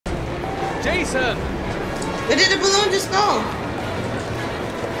Jason! Where did the balloon just go?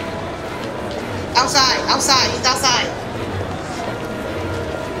 Outside, outside, he's outside.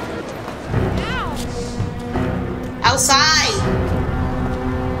 Ow. Outside.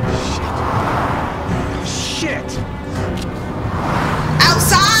 Shit!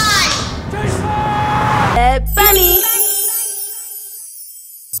 Outside! Bunny!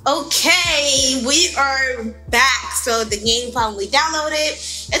 Okay, we are back. So the game finally downloaded.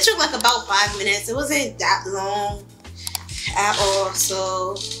 It took like about 5 minutes. It wasn't that long at all.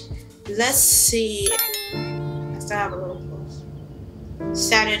 So let's see. I still have a little close.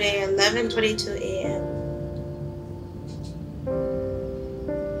 Saturday, 11:22 a.m.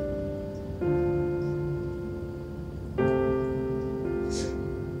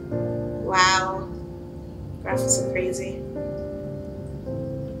 Wow, graphics are crazy.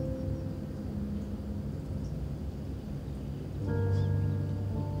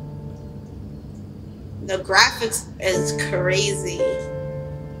 The graphics is crazy.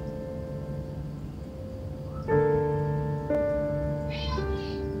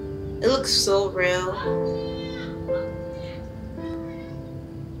 It looks so real.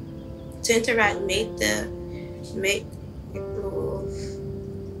 To interact, make move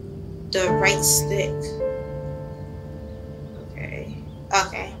the right stick. Okay.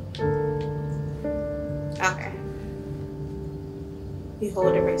 You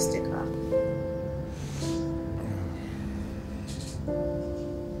hold the right stick up.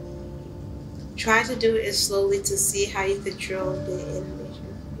 Try to do it slowly to see how you control the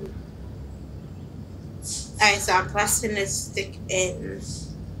animation. Alright, so I'm pressing this stick in.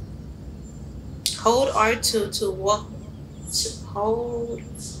 Hold R2 to walk. Hold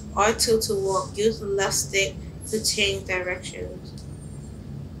R2 to walk. Use the left stick to change directions.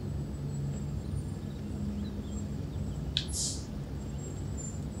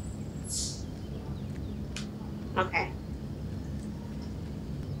 Okay.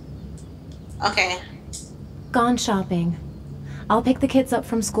 Gone shopping. I'll pick the kids up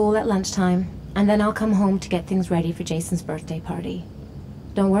from school at lunchtime, and then I'll come home to get things ready for Jason's birthday party.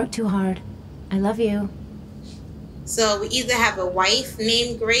 Don't work too hard. I love you. So we either have a wife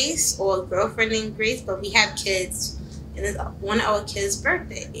named Grace or a girlfriend named Grace, but we have kids, and it's one of our kids'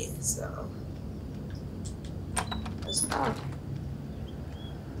 birthday. So let's go.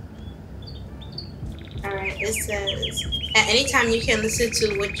 Alright, it says, at any time you can listen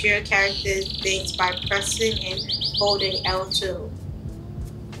to what your character thinks by pressing and holding L2.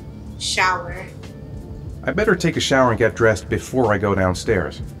 Shower. I better take a shower and get dressed before I go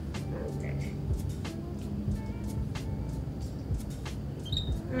downstairs. Okay.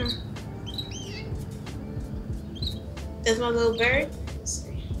 There's my little bird. Let's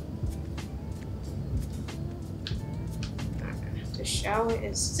see. The shower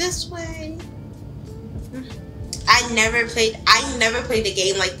is this way. I never played a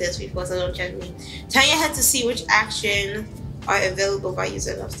game like this before, so don't judge me. Turn your head to see which actions are available by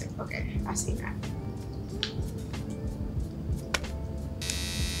using left stick. Okay, I see that.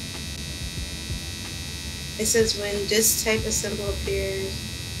 It says when this type of symbol appears.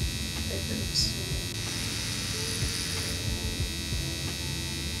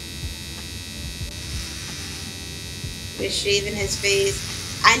 We're shaving his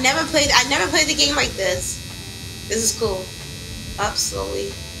face. I never played the game like this. This is cool. Up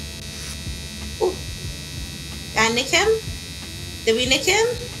slowly. Ooh. Did I nick him? Did we nick him?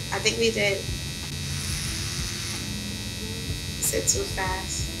 I think we did. He said too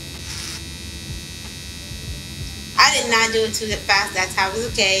fast. I did not do it too fast that time. It's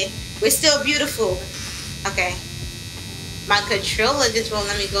okay. We're still beautiful. Okay. My controller just won't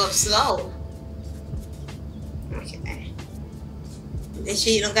let me go up slow. Okay. Make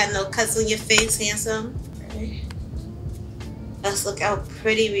sure you don't got no cuts on your face, handsome. Okay. Let's look how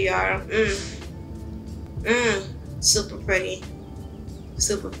pretty we are. Super pretty.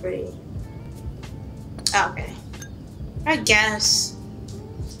 Super pretty. Okay. I guess.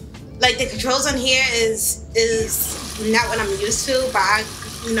 Like the controls on here is not what I'm used to, but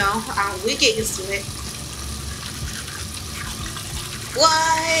we get used to it.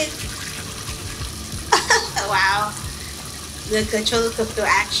 What? Wow. The controller could feel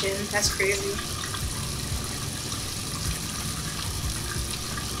action. That's crazy.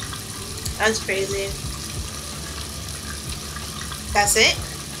 That's crazy. That's it?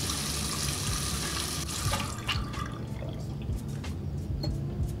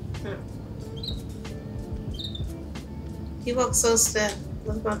 He walks so stiff.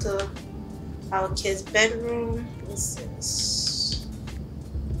 Let's go to our kid's bedroom. What's this?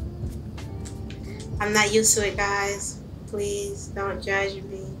 I'm not used to it, guys. Please don't judge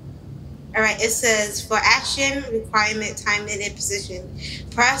me. Alright, it says for action requirement time limit position.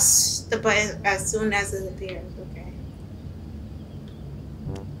 Press the button as soon as it appears. Okay.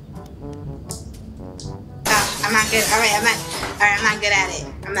 Oh, I'm not good. Alright, I'm not good at it.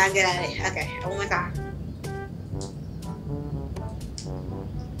 I'm not good at it. Okay, one more time.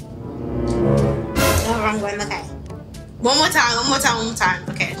 Oh, wrong one. Okay. One more time.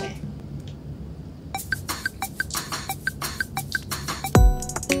 Okay.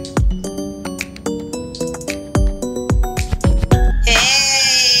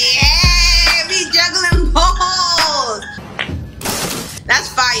 Hey, we juggling balls. That's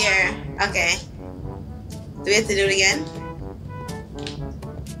fire. Okay. Do we have to do it again?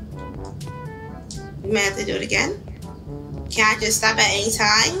 We may have to do it again. Can I just stop at any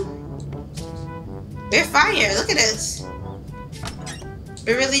time? We're fire. Look at this.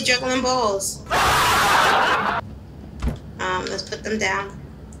 We're really juggling balls. Let's put them down.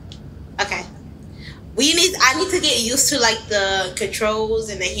 Okay. I need to get used to like the controls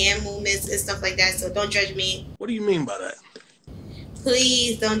and the hand movements and stuff like that, so don't judge me. What do you mean by that?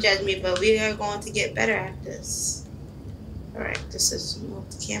 Please don't judge me, but we are going to get better at this. Alright, this is move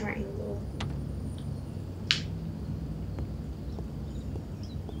the camera angle.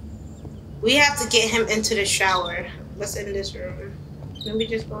 We have to get him into the shower. What's in this room? Let me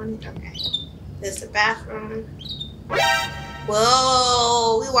just go in. Okay. There's the bathroom.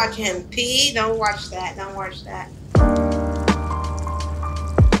 Whoa, we watching him pee. Don't watch that. Don't watch that.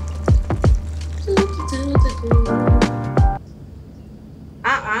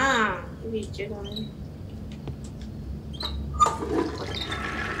 You be jiggling.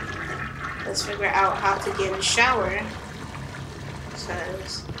 Let's figure out how to get in the shower.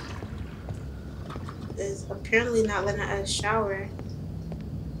 Because it's apparently not letting us shower.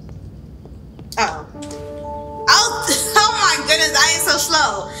 Oh my goodness, I am so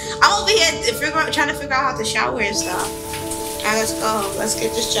slow. I'm over here trying to figure out how to shower and stuff. Alright, let's go. Let's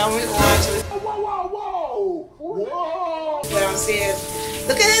get this shower on. Whoa. What I'm saying.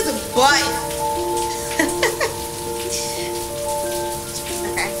 Look at his butt.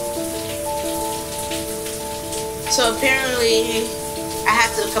 Okay. So apparently, I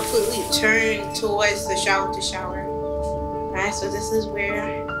have to completely turn towards the shower to shower. Alright, so this is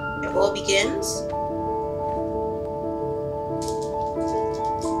where it all begins.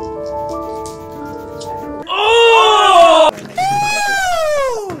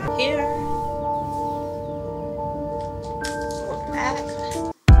 Here. Go back.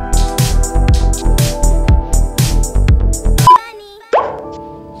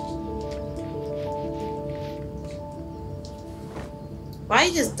 Why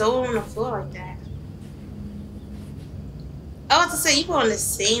you just throw it on the floor like that? I was to say you put on the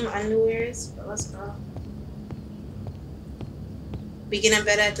same underwears, but let's go. We getting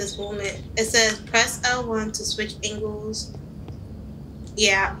better at this movement. It says press L1 to switch angles.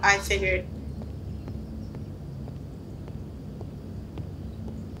 Yeah, I figured.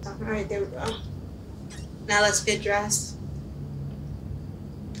 Alright, there we go. Now let's get dressed.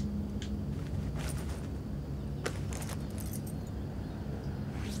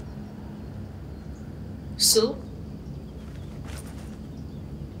 Suit.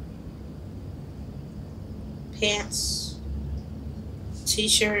 Pants.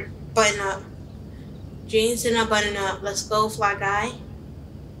 T-shirt. Button up. Jeans and a button up. Let's go, fly guy.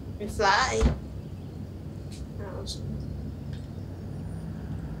 We fly.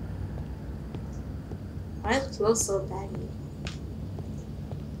 Why does it feel so baggy?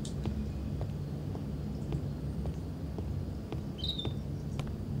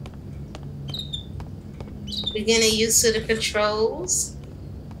 We're getting used to the controls.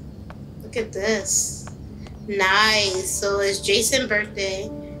 Look at this. Nice. So it's Jason's birthday.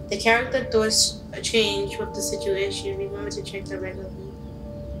 The character thoughts change with the situation. Remember to check the regular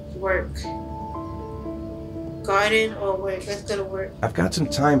work. Garden or work? Let's go to work. I've got some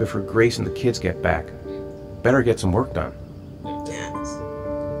time before Grace and the kids get back. Better get some work done. Yes.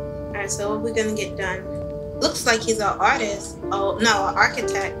 Alright, so what we're gonna get done? Looks like he's an artist. Oh, no, an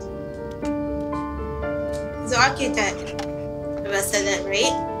architect. He's an architect. If I said that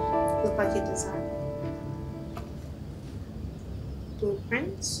right? Look like he designed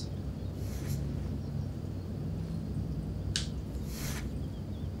blueprints.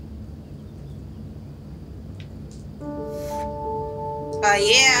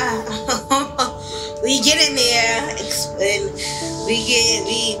 Yeah. We get in there and we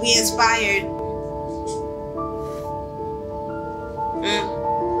inspired.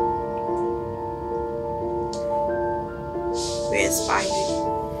 We're inspired.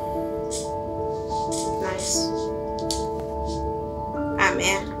 Nice. Ah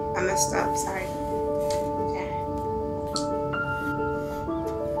man. I messed up. Sorry. Okay.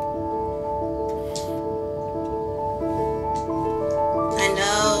 I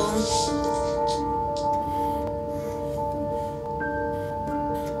know.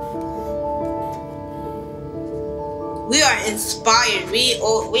 We are inspired.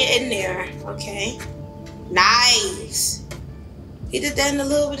 We're in there. Okay. Nice. He did that in a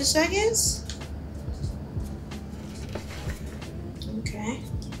little bit of seconds. Okay.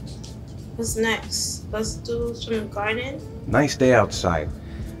 What's next? Let's do some garden. Nice day outside.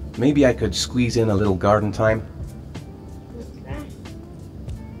 Maybe I could squeeze in a little garden time. Okay.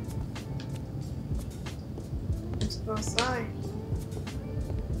 Let's go outside.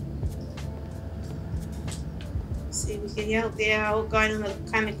 See if we can get out there. Our garden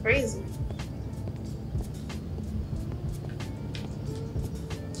look kind of crazy.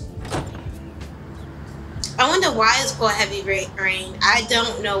 I wonder why it's called heavy rain. I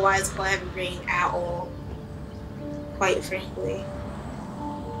don't know why it's called heavy rain at all. Quite frankly.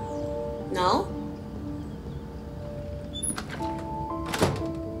 No?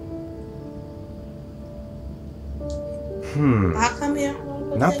 How come you don't want to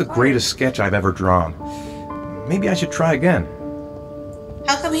go Not to the garden? greatest sketch I've ever drawn. Maybe I should try again.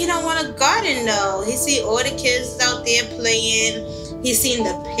 How come he don't want to garden though? He see all the kids out there playing. He seen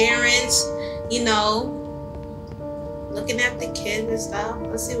the parents, you know, looking at the kids and stuff.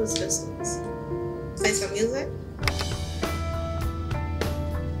 Let's see what this is. Play some music.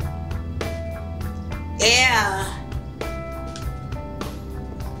 Yeah.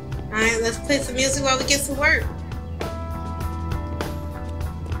 Alright, let's play some music while we get some work.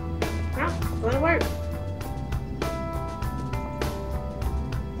 Go to work.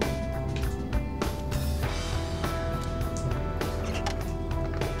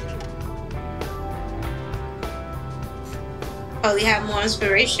 Probably have more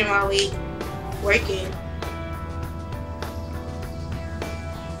inspiration while we working.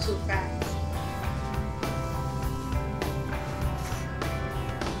 Too fast.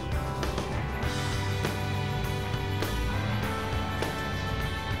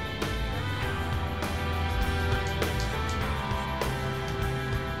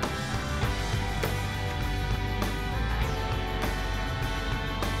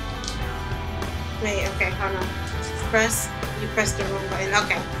 Wait, okay, hold on. You press the wrong button.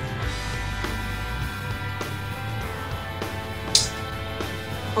 Okay.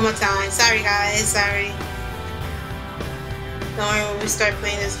 One more time. Sorry guys, sorry. Don't worry, when we start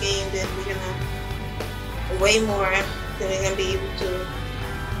playing this game, then we're gonna way more than we're gonna be able to.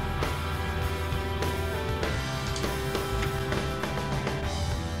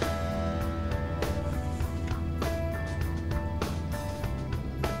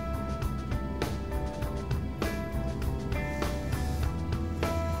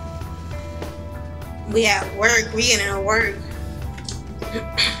 We at work, we gonna work.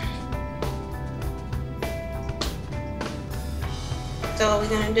 So what we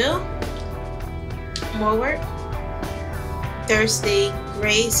gonna do? More work? Thursday,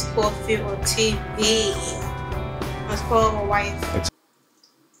 Grace, coffee, or TV? Let's call my wife.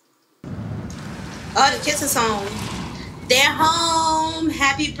 Oh, the kids is home. They're home.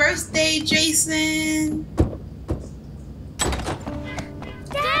 Happy birthday, Jason.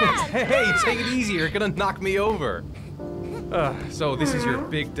 Hey, take it easy. You're gonna knock me over. So this is your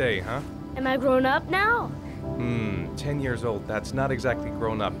big day, huh? Am I grown up now? 10 years old. That's not exactly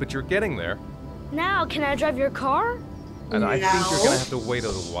grown up, but you're getting there. Now, can I drive your car? And I think you're gonna have to wait a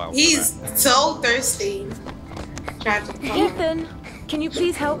little while. He's so thirsty. Drive the car. Ethan, can you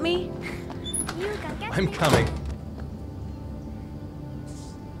please help me? I'm coming.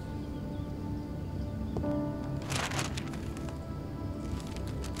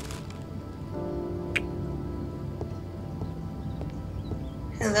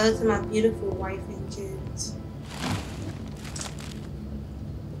 Hello to my beautiful wife and kids.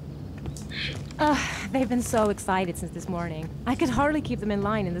 They've been so excited since this morning. I could hardly keep them in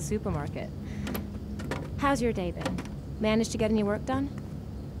line in the supermarket. How's your day been? Managed to get any work done?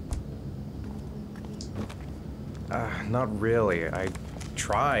 Not really. I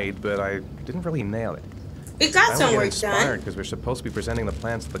tried, but I didn't really nail it. We got some work inspired done. because we're supposed to be presenting the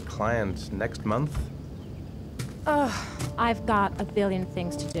plans to the client next month. I've got a billion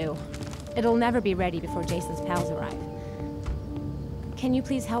things to do. It'll never be ready before Jason's pals arrive. Can you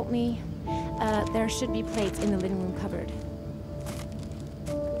please help me? There should be plates in the living room cupboard.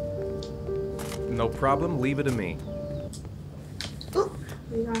 No problem. Leave it to me. Oop,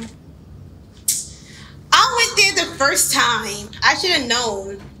 we gone. I went there the first time. I should have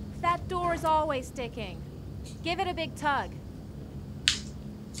known. That door's always sticking. Give it a big tug.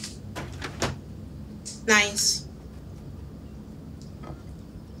 Nice.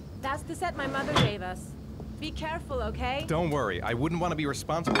 That's the set my mother gave us. Be careful, okay? Don't worry, I wouldn't want to be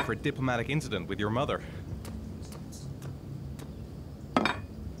responsible for a diplomatic incident with your mother.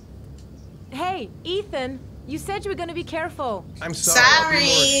 Hey, Ethan, you said you were going to be careful. I'm sorry. I'll be more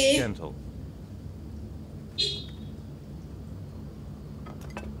Sorry. gentle.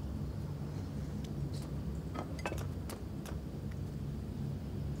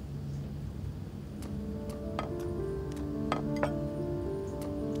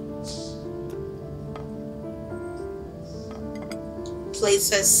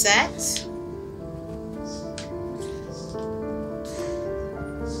 Place is set.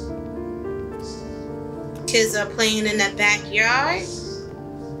 Kids are playing in the backyard.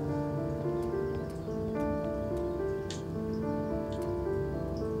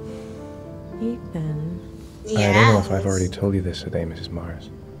 Ethan. I don't know if I've already told you this today, Mrs. Mars,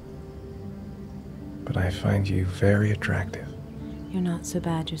 but I find you very attractive. You're not so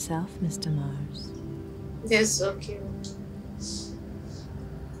bad yourself, Mr. Mars. They're so cute.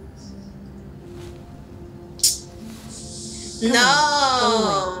 Go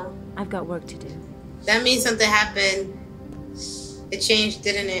No. away. I've got work to do. That means something happened. It changed,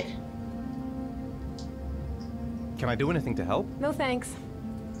 didn't it? Can I do anything to help? No thanks.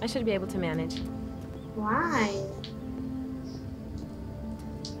 I should be able to manage. Why?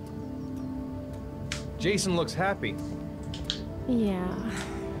 Jason looks happy. Yeah.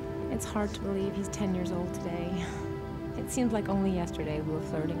 It's hard to believe he's 10 years old today. It seems like only yesterday we were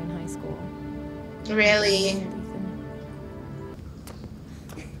flirting in high school. Really? Ethan.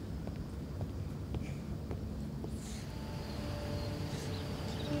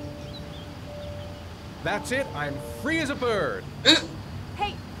 That's it, I'm free as a bird.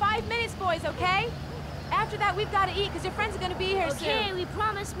 Hey, 5 minutes, boys, okay? After that, we've got to eat, because your friends are going to be here Okay, soon. we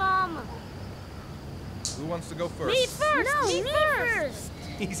promise, Mom. Who wants to go first? Me first. No, me first.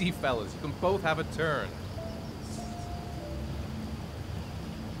 Easy, fellas. You can both have a turn.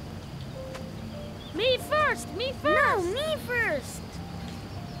 Me first. Me first. No, me first.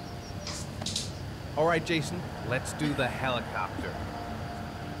 All right, Jason, let's do the helicopter.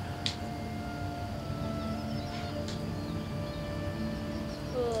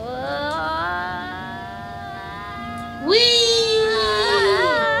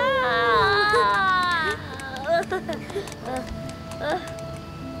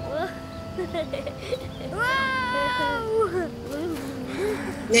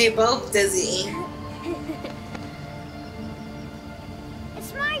 They both dizzy.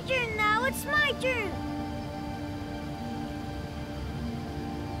 It's my turn now. It's my turn.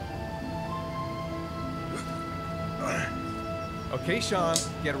 Okay, Sean,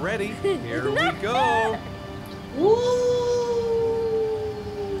 get ready. Here we go. Woo!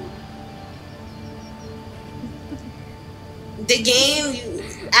 The game,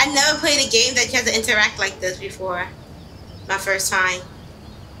 I never played a game that you had to interact like this before. My first time.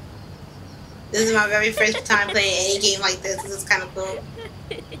 This is my very first time playing any game like this. This is kind of cool.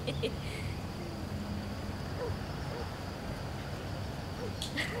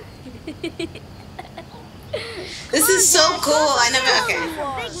 This is so cool. I never. Okay.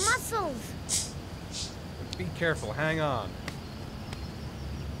 Big muscles. Be careful, hang on.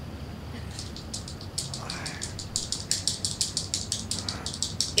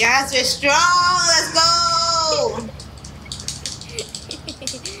 Yes, we're strong. Let's go.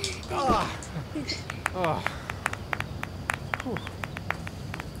 Ah. Oh. Whew.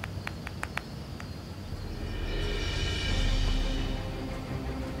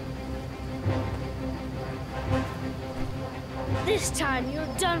 This time you're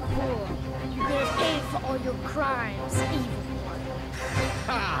done for. You're gonna pay for all your crimes, evil one.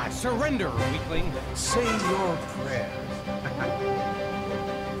 Ah, surrender, weakling. Say your prayer.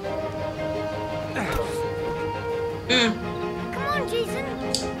 Come on, Jason.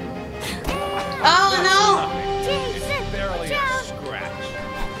 Oh no. Jason, Barely watch a out. scratch.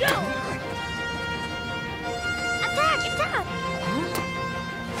 Go. Attack, attack.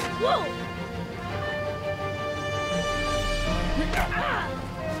 Whoa.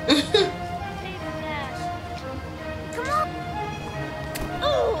 Come on.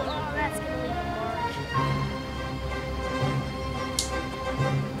 Oh, that's gonna leave a mark.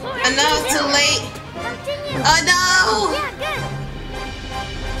 I know it's too late. Continue. Oh no. Yeah, good.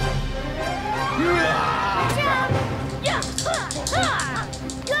 Watch out. Yeah.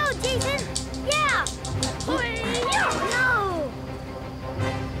 Go, Jason. Yeah. No.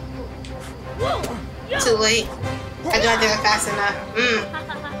 Whoa. Too late. I don't do it fast enough.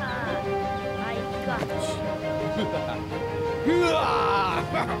 I got you.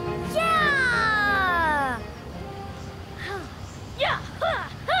 Yeah!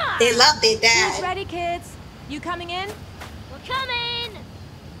 They love their Who's dad. ready, kids? You coming in? We're coming!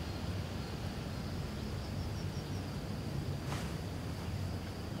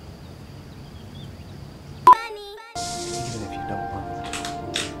 Bunny! Even if you don't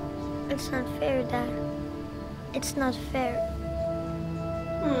want. It's not fair, Dad. It's not fair.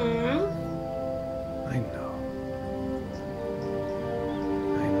 Hmm. I know.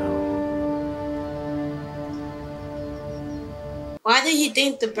 I know. Why did he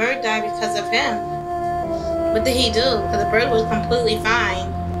think the bird died because of him? What did he do? Because the bird was completely fine.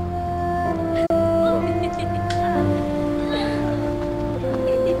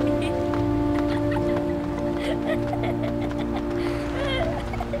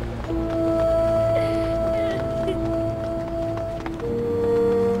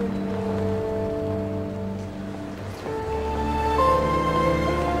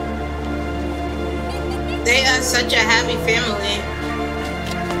 They are such a happy family.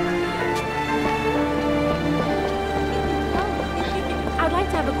 I'd like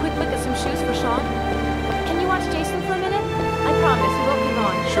to have a quick look at some shoes for Sean. Can you watch Jason for a minute? I promise, he won't be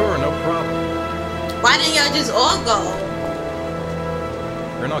long. Sure, no problem. Why didn't y'all just all go?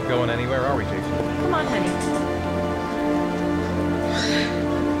 We're not going anywhere, are we, Jason? Come on, honey.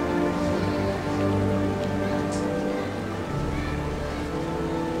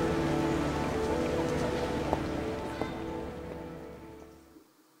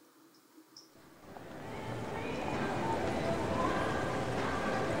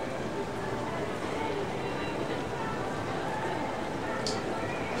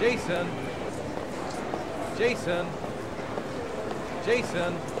 Jason! Jason!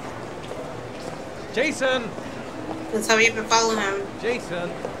 Jason! Jason! Let's hurry up and follow him. Jason!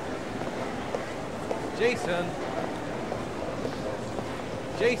 Jason!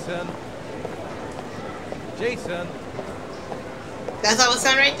 Jason! Jason! That's our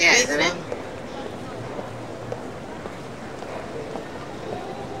son right there, isn't it?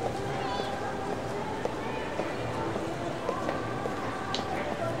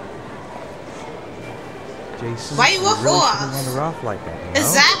 Jason, Why you walk really off? shouldn't run her off like that, you know?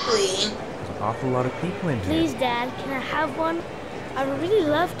 Exactly. There's an awful lot of people in here. Please, Dad, can I have one? I would really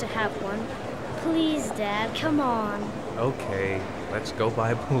love to have one. Please, Dad, come on. Okay, let's go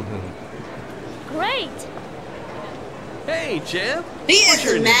buy a balloon. Great! Hey, champ. He What's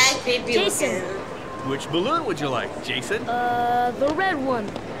your is name? mad creepy Jason. looking. Which balloon would you like, Jason? The red one.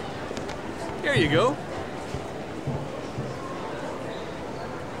 Here you go.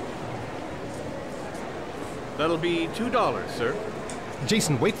 That'll be $2, sir.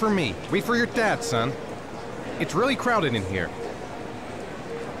 Jason, wait for me. Wait for your dad, son. It's really crowded in here.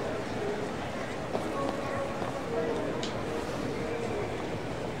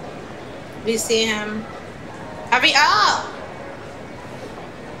 We see him. Hurry up!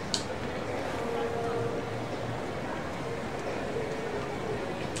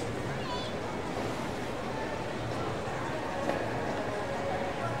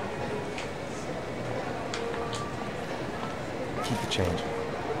 Keep the change.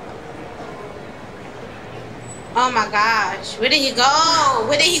 Oh my gosh. Where did he go?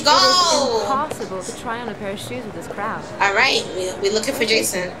 Where did he It is go? impossible to try on a pair of shoes with this crowd. Alright, we're looking for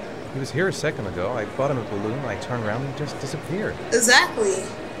Jason. He was here a second ago. I bought him a balloon. I turned around and he just disappeared. Exactly.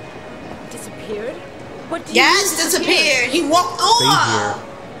 Disappeared? What do you Yes, mean disappeared. He walked Stay off.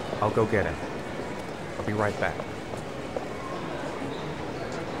 here. I'll go get him. I'll be right back.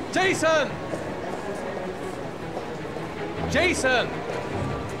 Jason! Jason!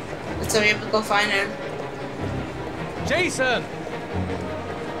 Let's hurry up and go find him. Jason!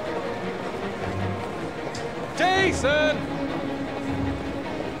 Jason!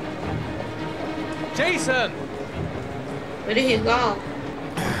 Jason! Where did he go?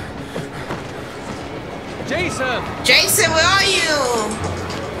 Jason! Jason, where are you?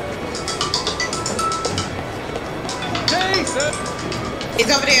 Jason!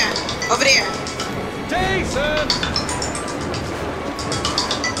 He's over there. Over there. Jason!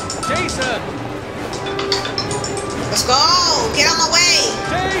 Jason! Let's go. Get on my way.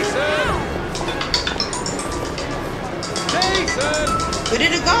 Jason! Jason! Where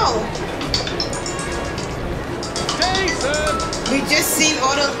did it go? Jason! We just seen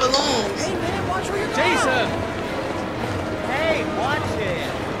all those balloons. Hey, man, watch where you're Jason! Hey, watch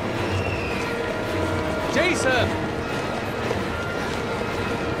it. Jason!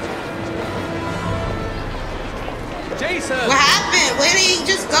 Jason! What happened? Where did he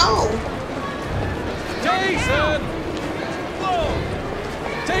just go? Jason! Whoa!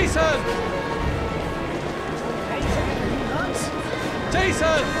 Jason! Are you nuts?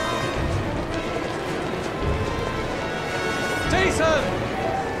 Jason! Jason!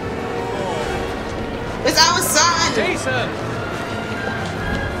 It's our son. Jason!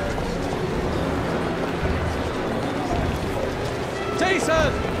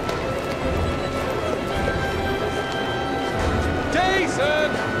 Jason! Jason!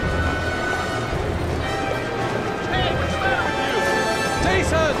 Hey, what's the matter with you?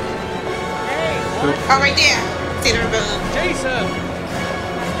 Jason! Hey, what? Oh, right there. See the balloon. Jason!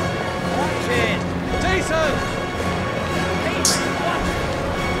 Watch it. Jason! Hey, watch it.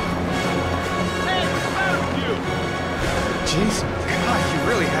 Hey, what's the matter with you? Jason, God, you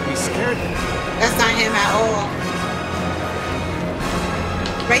really had me scared. That's not him at all.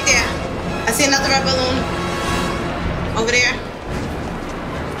 Right there. I see another red balloon. Over there.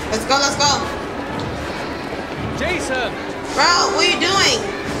 Let's go, let's go. Jason! Bro, what are you doing?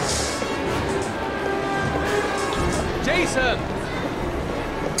 Jason!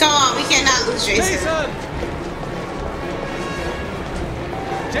 Come on, we cannot lose Jason. Jason!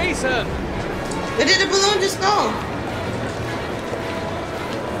 Jason! Where did the balloon just go?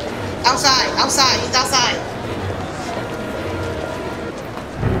 Outside, outside, he's outside.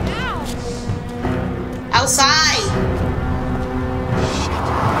 Outside.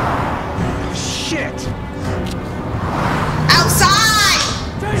 Shit! Outside.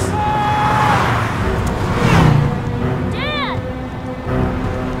 Dad!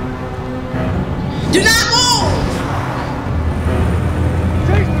 Do not move.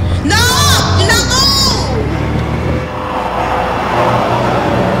 No, do not move.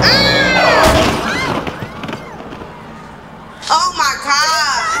 Oh my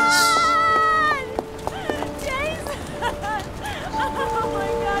gosh. Jason! Oh my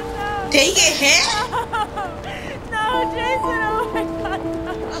god, no! Did he get hit? No, Jason, oh my god,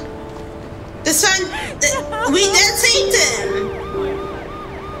 no! The son, we did saved him.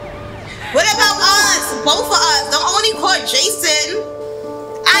 What about us? Both of us. Don't only call Jason.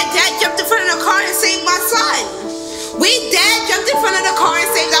 Dad jumped in front of the car and saved my son. Dad jumped in front of the car and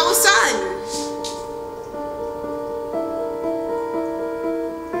saved our son.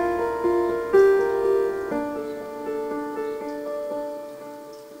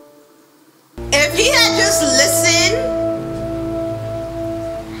 If he had just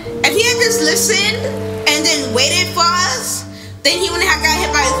listened and then waited for us, then he wouldn't have got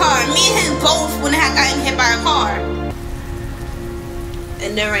hit by a car. Me and him both wouldn't have gotten hit by a car.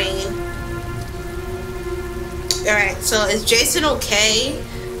 In the rain. Alright, so is Jason okay?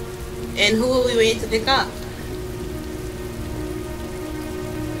 And who are we waiting to pick up?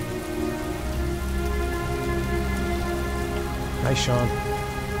 Hi, Sean.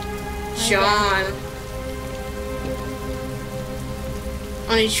 Sean.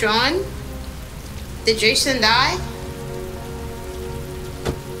 Only Sean? Did Jason die?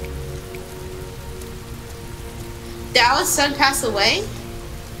 Did our son pass away?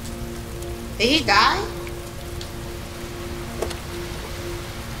 Did he die?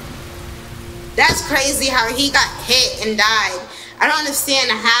 That's crazy how he got hit and died. I don't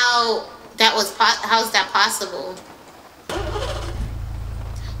understand how that was how's that possible?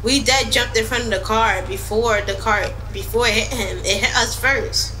 We dead jumped in front of the car before it hit him. It hit us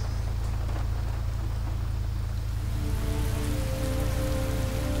first.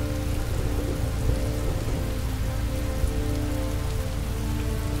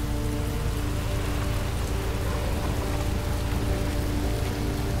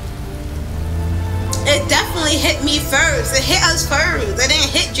 It definitely hit me first. It hit us first. It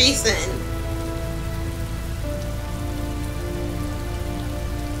didn't hit Jason.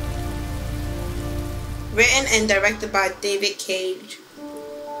 Written and directed by David Cage.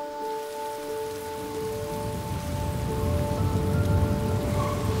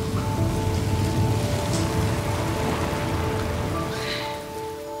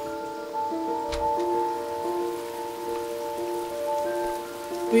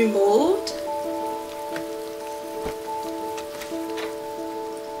 Removed?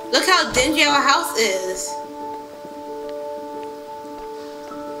 Look how dingy our house is.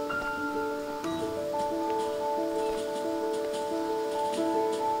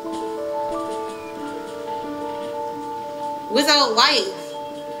 Where's our wife?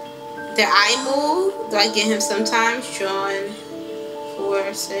 Did I move? Do I get him sometimes? Sean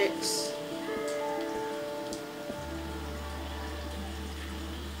 4, 6.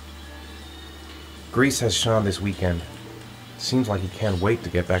 Grease has Sean this weekend. Seems like he can't wait to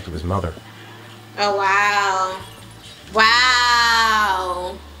get back to his mother. Oh, wow.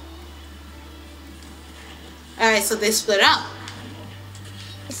 Wow. Alright, so they split up.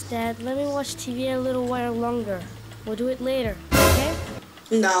 Dad, let me watch TV a little while longer. We'll do it later, okay?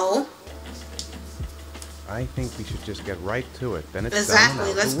 No. I think we should just get right to it. Then it's Exactly, done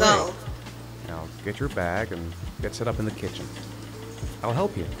and out let's the way. go. Now, get your bag and get set up in the kitchen. I'll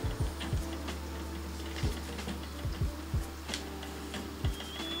help you.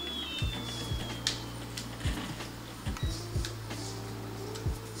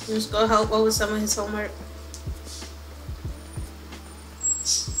 Just go help with some of his homework.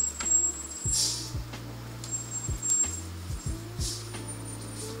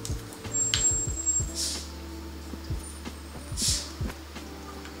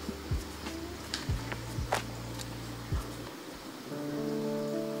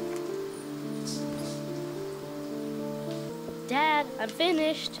 Dad, I'm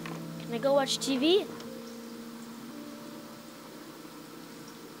finished. Can I go watch TV?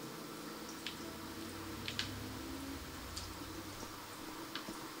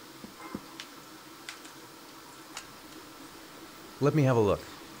 Let me have a look.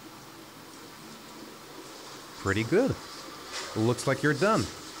 Pretty good. Looks like you're done.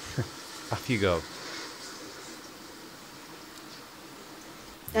 Off you go.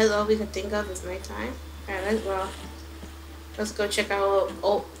 That's all we could think of is nighttime. Alright, let's go. Let's go check out.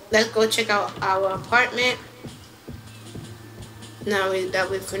 Let's go check out our apartment. Now that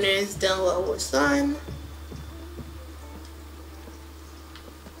we finished dealing with our son.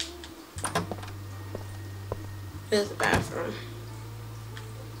 Here's the bathroom.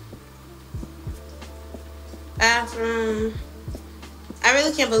 Bathroom. I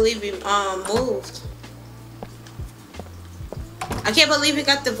really can't believe we moved. I can't believe he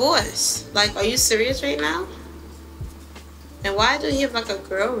got divorced. Like, are you serious right now? And why do he have like a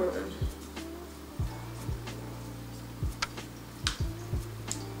girl room?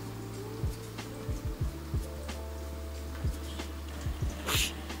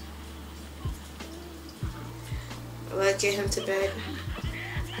 Let's get him to bed.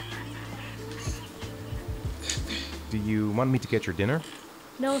 Do you want me to get your dinner?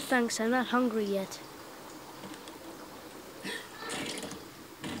 No thanks, I'm not hungry yet.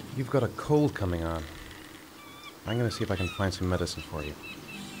 You've got a cold coming on. I'm gonna see if I can find some medicine for you.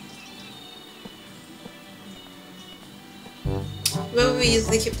 Where we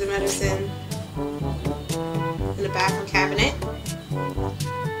usually keep the medicine? In the bathroom cabinet.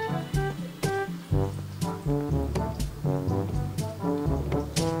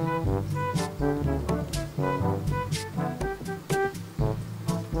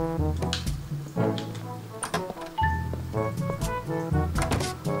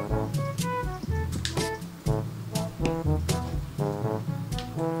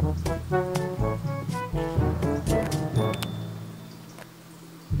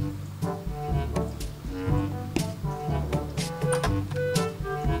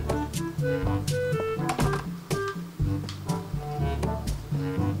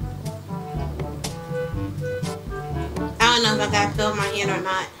 I don't know if I gotta fill my hand or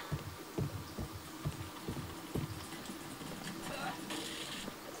not.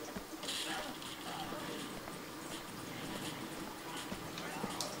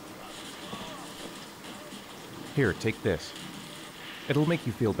 Here, take this. It'll make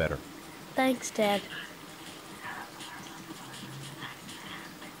you feel better. Thanks, Dad.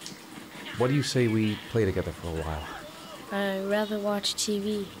 What do you say we play together for a while? I'd rather watch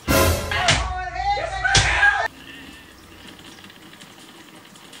TV.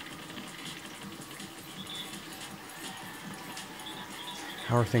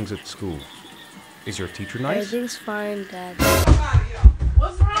 How are things at school? Is your teacher nice? Everything's fine, Dad.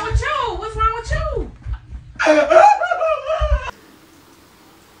 What's wrong with you? What's wrong with you?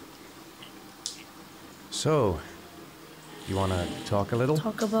 So, you want to talk a little?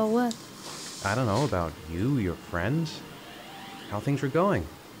 Talk about what? I don't know, about you, your friends, how things are going.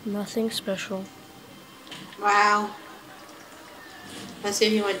 Nothing special. Wow. Let's see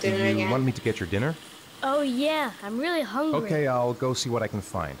if you want dinner Do you again. want me to get your dinner? Oh yeah, I'm really hungry. Okay, I'll go see what I can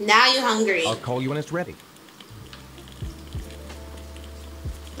find. Now you're hungry. I'll call you when it's ready.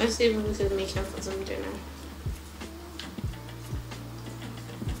 Let's see if we can make him for some dinner.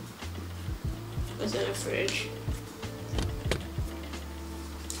 What's in the fridge?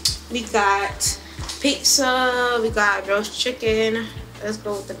 We got pizza. We got roast chicken. Let's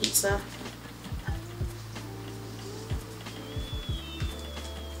go with the pizza.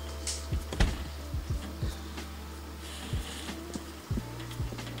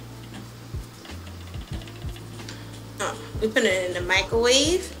 Oh, we put it in the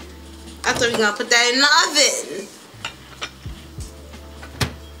microwave. I thought we were gonna put that in the oven.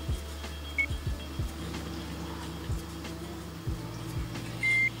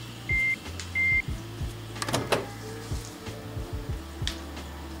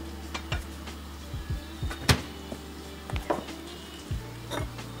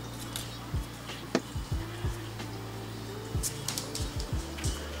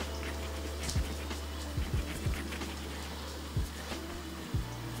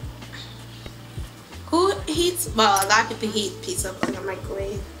 people heat. Well, a lot of people heat pizza up in a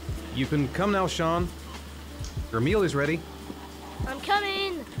microwave. You can come now, Sean. Your meal is ready. I'm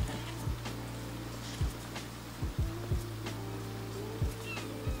coming.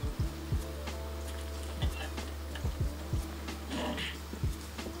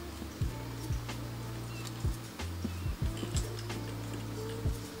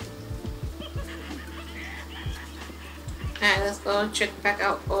 Alright, let's go check back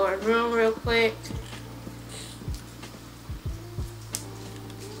out our room real quick.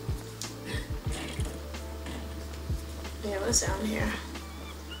 Yeah, what's down here?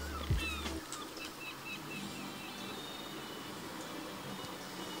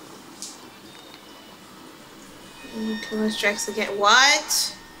 Killer strikes again.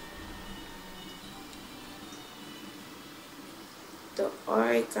 What? The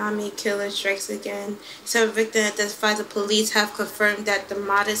origami killer strikes again. Several victims identified. The police have confirmed that the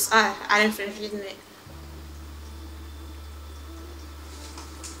modest. I didn't finish reading it.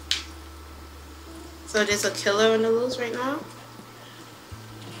 So there's a killer on the loose right now.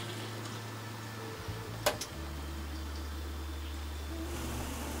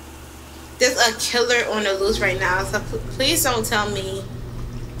 There's a killer on the loose right now. So please don't tell me.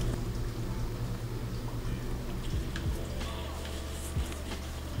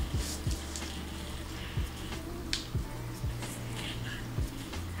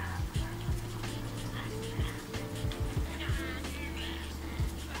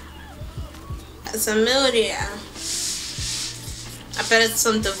 It's a millionaire. I bet it's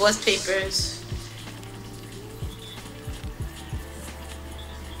some divorce papers.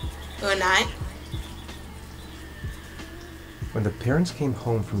 Or not. When the parents came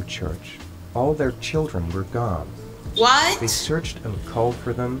home from church, all their children were gone. What? They searched and called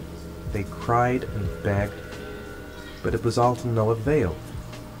for them. They cried and begged, but it was all to no avail.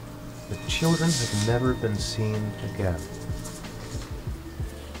 The children have never been seen again.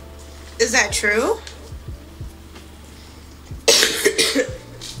 Is that true?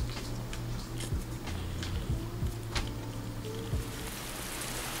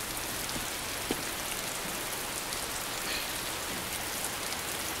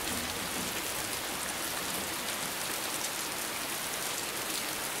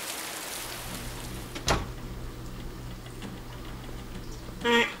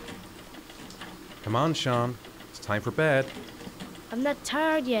 Come on, Sean. It's time for bed. I'm not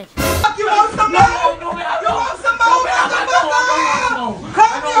tired yet. You want some more? You want some more?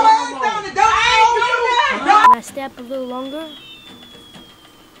 Calm your ass down and don't Can I stay up a little longer?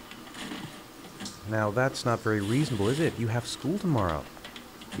 Now, that's not very reasonable, is it? You have school tomorrow.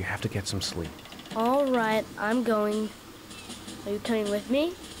 You have to get some sleep. All right, I'm going. Are you coming with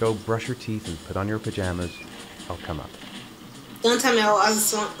me? Go brush your teeth and put on your pajamas. I'll come up. Don't tell me I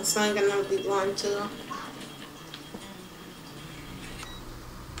was gonna be going too.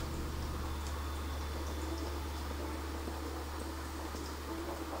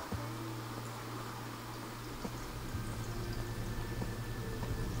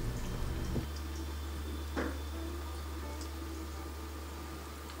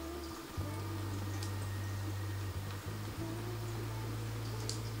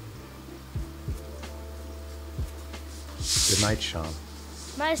 Good night, Sean.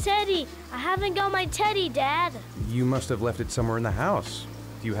 My teddy! I haven't got my teddy, Dad. You must have left it somewhere in the house.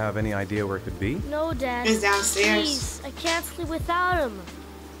 Do you have any idea where it could be? No, Dad. It's downstairs. Please, I can't sleep without him.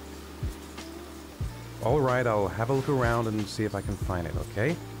 All right, I'll have a look around and see if I can find it,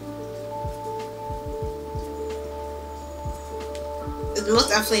 okay? It's most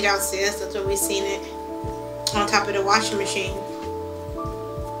definitely downstairs. That's where we've seen it. On top of the washing machine.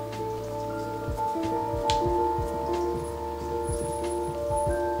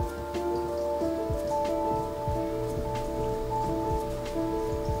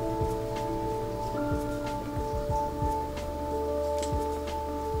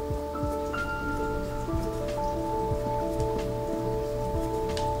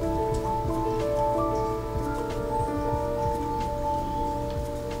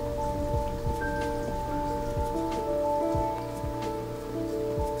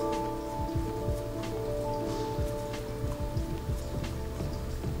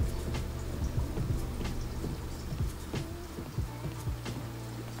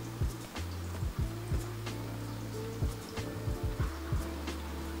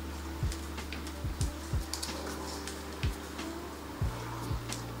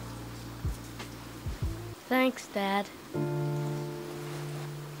 Thanks, Dad.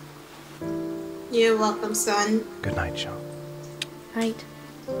 You're welcome, son. Good night, Sean. Night.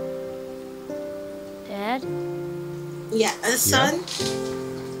 Dad? Yeah, son.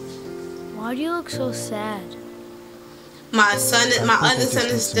 Why do you look so sad? My other I son just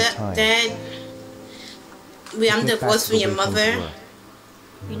is need some time. dead. I'm Get back divorced to the from your way things mother.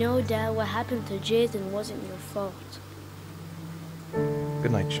 were. You know, Dad, what happened to Jason wasn't your fault.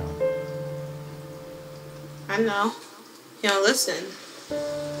 Good night, Sean. I know. You don't listen.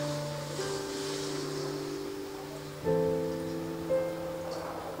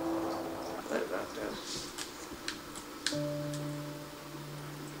 What about this?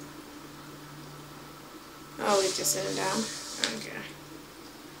 Oh, we just sitting down. Okay.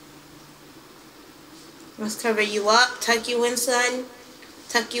 Let's cover you up. Tuck you in, son.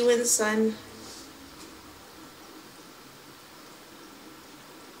 Tuck you in, son.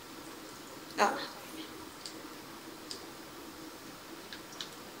 Oh.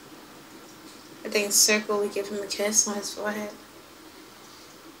 I think circle, we give him a kiss on his forehead.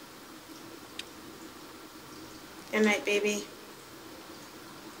 Good night, baby.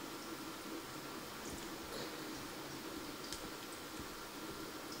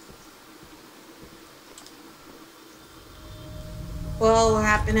 Whoa, what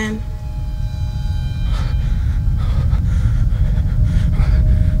happening?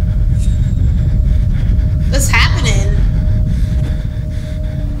 What's happening?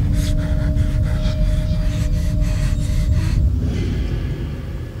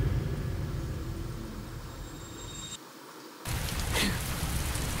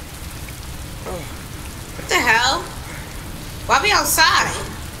 What the hell? Why we outside?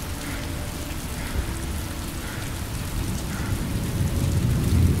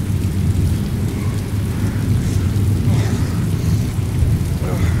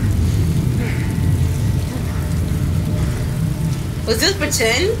 Was this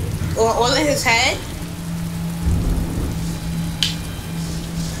pretend? Or all in his head?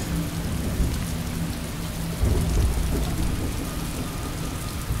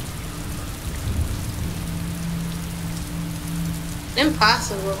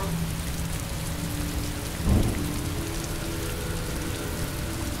 Impossible.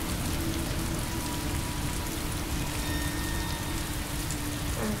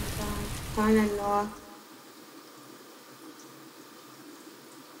 One and north.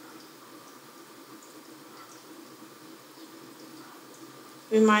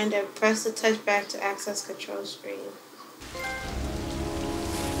 Reminder, press the touchback to access control screen.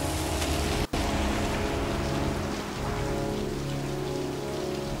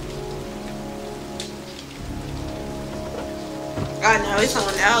 Oh no, he's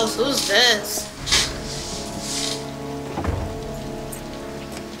someone else. Who's this?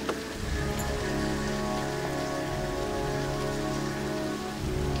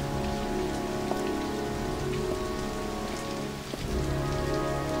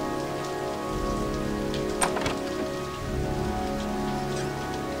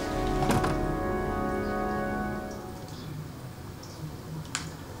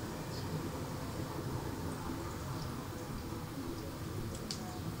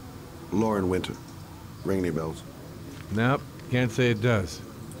 Lauren Winter. Ring any bells? Nope, can't say it does.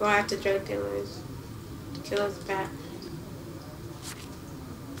 Go after drug dealers. Killer's back.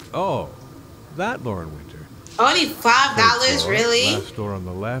 Oh, that Lauren Winter. Only $5, Third floor, really? Last door on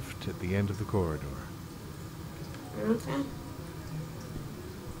the left at the end of the corridor. Okay.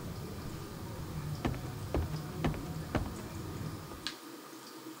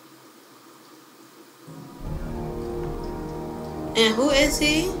 And who is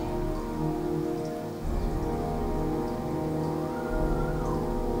he?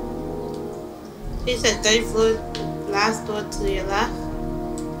 He said 3rd floor, last door to your left.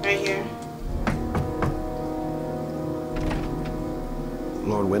 Right here.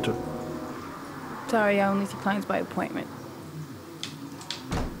 Lauren Winter? Sorry, I only see clients by appointment.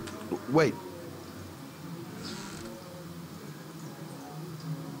 Wait.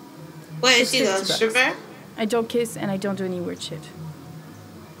 What is she, the stripper? I don't kiss and I don't do any weird shit.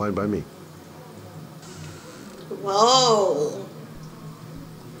 Fine by me. Whoa.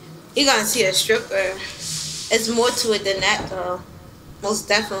 You're gonna see a stripper. It's more to it than that, though. Most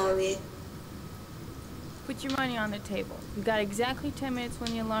definitely. Put your money on the table. You got exactly 10 minutes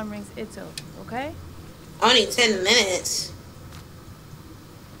when the alarm rings. It's over, okay? Only 10 minutes.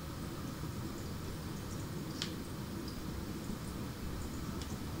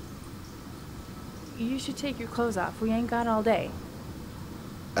 You should take your clothes off. We ain't got all day.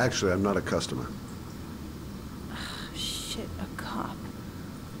 Actually, I'm not a customer. Shit, a cop.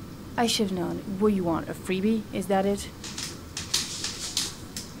 I should have known. What you want, a freebie? Is that it?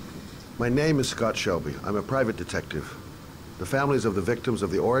 My name is Scott Shelby. I'm a private detective. The families of the victims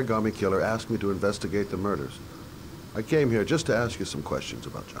of the origami killer asked me to investigate the murders. I came here just to ask you some questions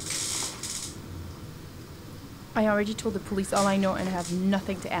about Johnny. I already told the police all I know and I have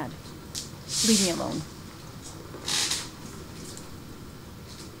nothing to add. Leave me alone.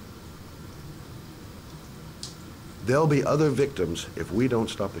 There'll be other victims if we don't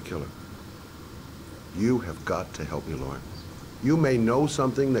stop the killer. You have got to help me, Lauren. You may know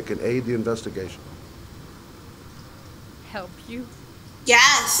something that can aid the investigation. Help you?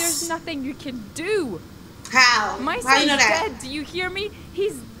 Yes. There's nothing you can do. How? My How you son's know that? dead. Do you hear me?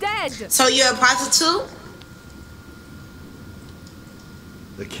 He's dead. So you're a prostitute?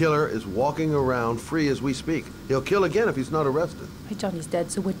 The killer is walking around free as we speak. He'll kill again if he's not arrested. My Johnny's dead,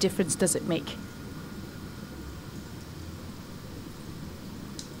 so what difference does it make?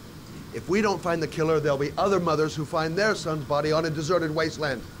 If we don't find the killer, there'll be other mothers who find their son's body on a deserted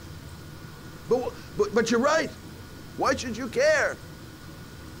wasteland. But you're right. Why should you care?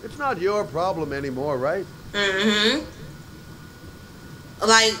 It's not your problem anymore, right? Mm-hmm.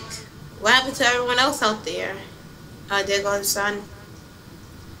 Like, what happened to everyone else out there? There goes his son.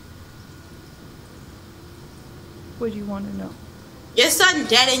 What do you want to know? Your son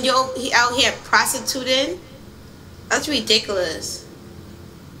dead and you're out here prostituting? That's ridiculous.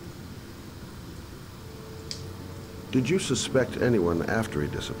 Did you suspect anyone after he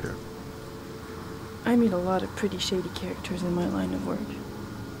disappeared? I meet a lot of pretty shady characters in my line of work.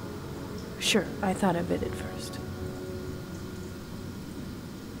 Sure, I thought of it at first.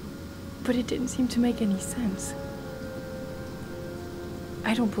 But it didn't seem to make any sense.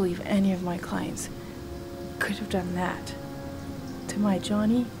 I don't believe any of my clients could have done that to my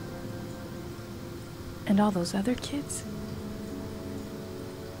Johnny and all those other kids.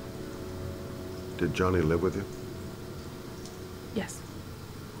 Did Johnny live with you? Yes.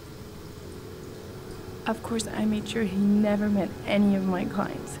 Of course, I made sure he never met any of my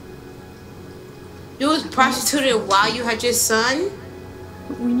clients. You was prostituted while you had your son?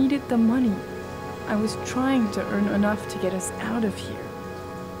 We needed the money. I was trying to earn enough to get us out of here.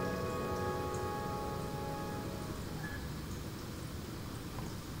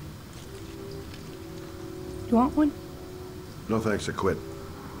 You want one? No thanks, I quit.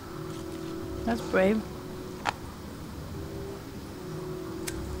 That's brave.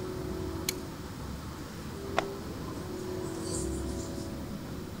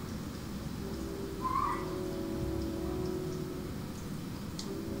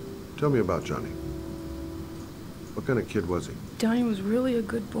 Tell me about Johnny. What kind of kid was he? Johnny was really a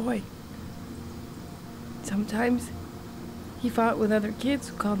good boy. Sometimes he fought with other kids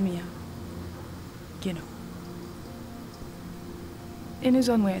who called me out. You know. In his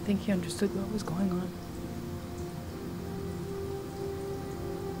own way, I think he understood what was going on.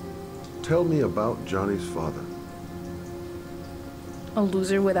 Tell me about Johnny's father. A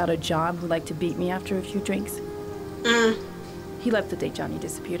loser without a job who liked to beat me after a few drinks. He left the day Johnny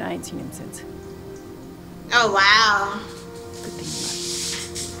disappeared. I ain't seen him since. Oh, wow. Good thing he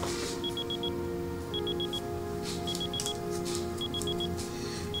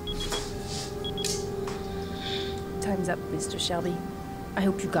left. Time's up, Mr. Shelby. I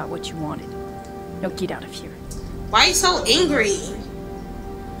hope you got what you wanted. Now get out of here. Why are you so angry?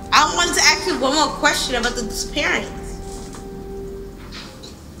 I wanted to ask you one more question about the disappearance.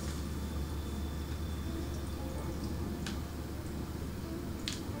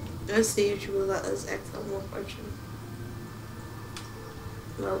 Let's see if you will let us ask one more question.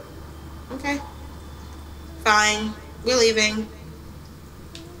 Nope. Okay. Fine. We're leaving.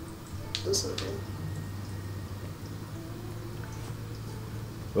 Do something.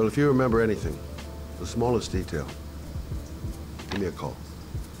 Well, if you remember anything, the smallest detail, give me a call.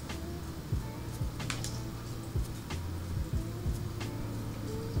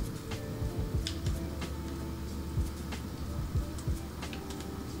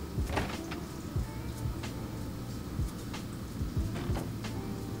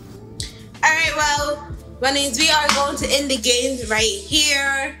 Alright, well, Bunnies, we are going to end the games right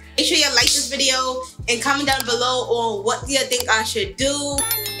here. Make sure you like this video and comment down below on what you think I should do.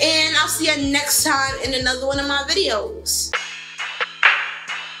 And I'll see you next time in another one of my videos.